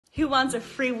Who wants a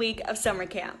free week of summer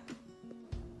camp?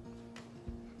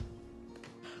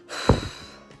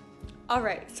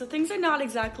 Alright, so things are not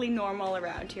exactly normal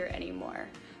around here anymore,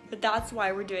 but that's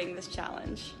why we're doing this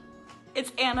challenge.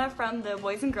 It's Anna from the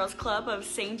Boys and Girls Club of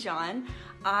St. John.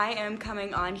 I am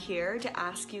coming on here to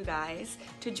ask you guys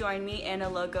to join me in a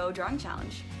logo drawing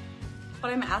challenge.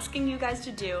 What I'm asking you guys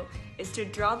to do is to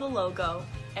draw the logo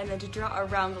and then to draw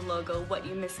around the logo what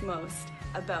you miss most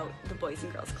about the Boys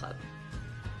and Girls Club.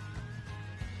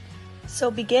 So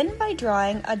begin by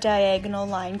drawing a diagonal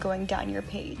line going down your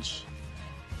page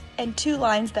and two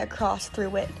lines that cross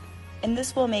through it, and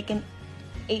this will make an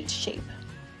H shape.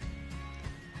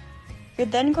 You're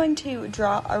then going to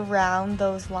draw around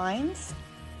those lines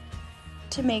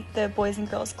to make the Boys and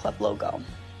Girls Club logo.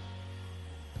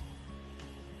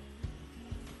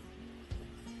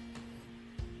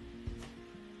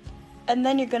 And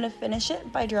then you're going to finish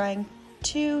it by drawing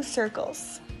two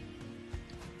circles.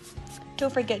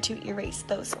 Don't forget to erase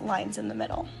those lines in the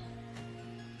middle.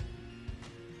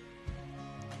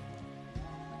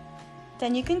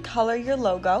 Then you can color your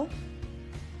logo.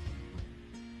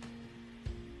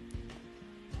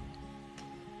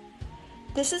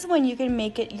 This is when you can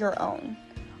make it your own.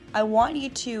 I want you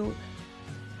to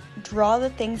draw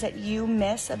the things that you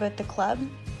miss about the club.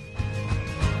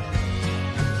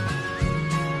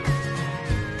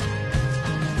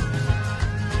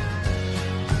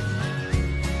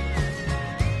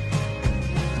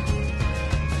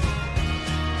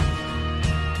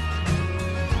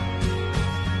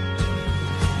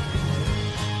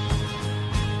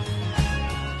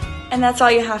 And that's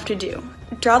all you have to do.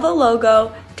 Draw the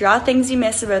logo, draw things you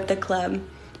miss about the club,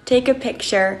 take a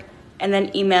picture, and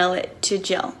then email it to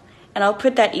Jill. And I'll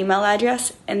put that email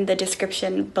address in the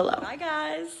description below. Bye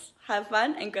guys, have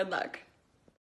fun and good luck.